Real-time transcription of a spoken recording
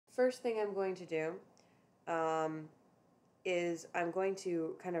first thing I'm going to do is I'm going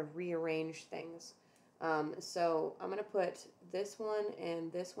to kind of rearrange things. So I'm going to put this one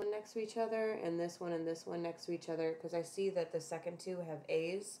and this one next to each other, and this one and this one next to each other, because I see that the second two have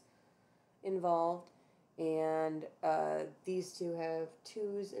A's involved, and these two have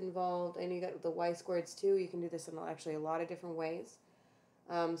 2's involved, and you got the y squareds too. You can do this in actually a lot of different ways.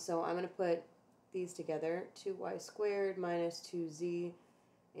 So I'm going to put these together, 2y squared minus 2z,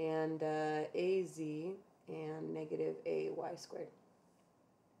 and az, and negative ay squared.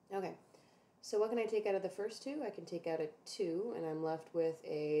 Okay, so what can I take out of the first two? I can take out a 2, and I'm left with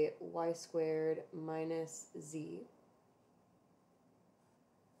a y squared minus z.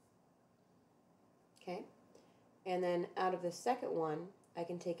 Okay, and then out of the second one, I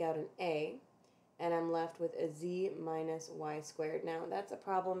can take out an a, and I'm left with a z minus y squared. Now, that's a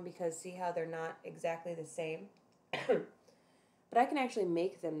problem because see how they're not exactly the same? But I can actually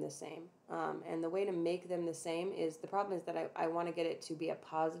make them the same. And the way to make them the same is, the problem is that I want to get it to be a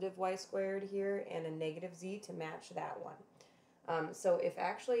positive y squared here and a negative z to match that one. So if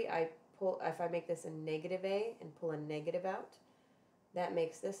actually if I make this a negative a and pull a negative out, that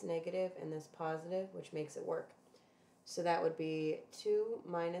makes this negative and this positive, which makes it work. So that would be 2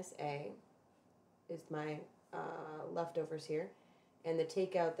 minus a is my leftovers here. And the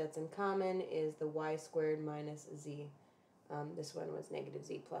takeout that's in common is the y squared minus z. This one was negative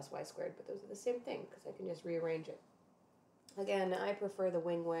z plus y squared, but those are the same thing because I can just rearrange it. Again, I prefer the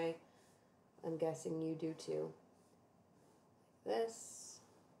wing way. I'm guessing you do too. This.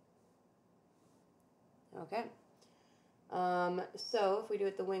 Okay. So if we do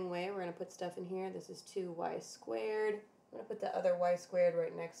it the wing way, we're going to put stuff in here. This is 2y squared. I'm going to put the other y squared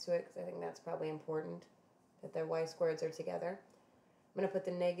right next to it because I think that's probably important that their y squareds are together. I'm going to put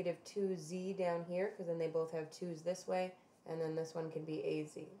the negative 2z down here because then they both have 2's this way, and then this one can be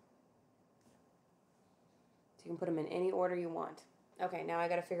az. So you can put them in any order you want. Okay, now I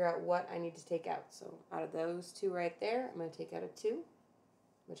got to figure out what I need to take out. So out of those two right there, I'm going to take out a 2,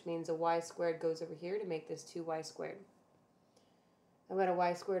 which means a y squared goes over here to make this 2y squared. I've got a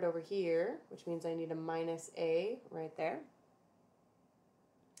y squared over here, which means I need a minus a right there.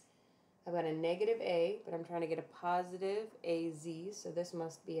 I've got a negative a, but I'm trying to get a positive az, so this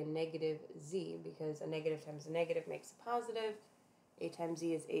must be a negative z, because a negative times a negative makes a positive. A times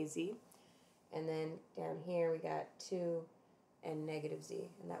z is az. And then down here we got 2 and negative z,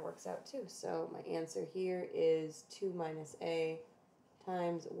 and that works out too. So my answer here is 2 minus a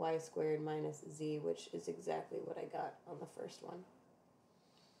times y squared minus z, which is exactly what I got on the first one.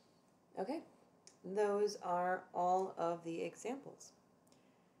 Okay, those are all of the examples.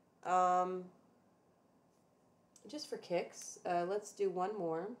 Just for kicks, let's do one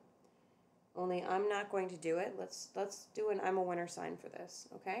more. Only I'm not going to do it. Let's do an I'm a winner sign for this.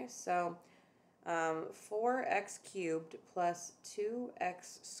 Okay, so 4x cubed plus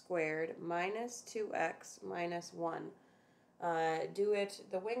 2x squared minus 2x minus 1. Do it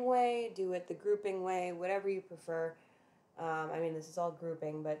the wing way, do it the grouping way, whatever you prefer. I mean, this is all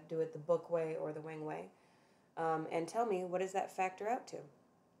grouping, but do it the book way or the wing way. And tell me, what does that factor out to?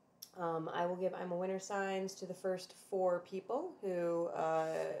 I will give I'm a winner signs to the first 4 people who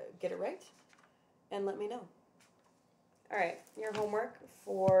get it right, and let me know. All right, your homework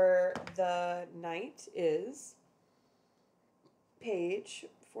for the night is page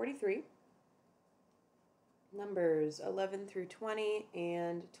 43, numbers 11 through 20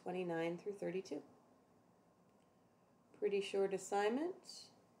 and 29 through 32. Pretty short assignment,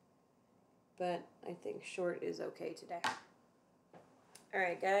 but I think short is okay today. All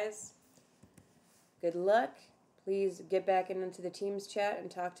right, guys, good luck. Please get back into the Teams chat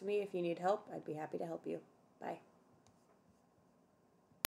and talk to me if you need help. I'd be happy to help you. Bye.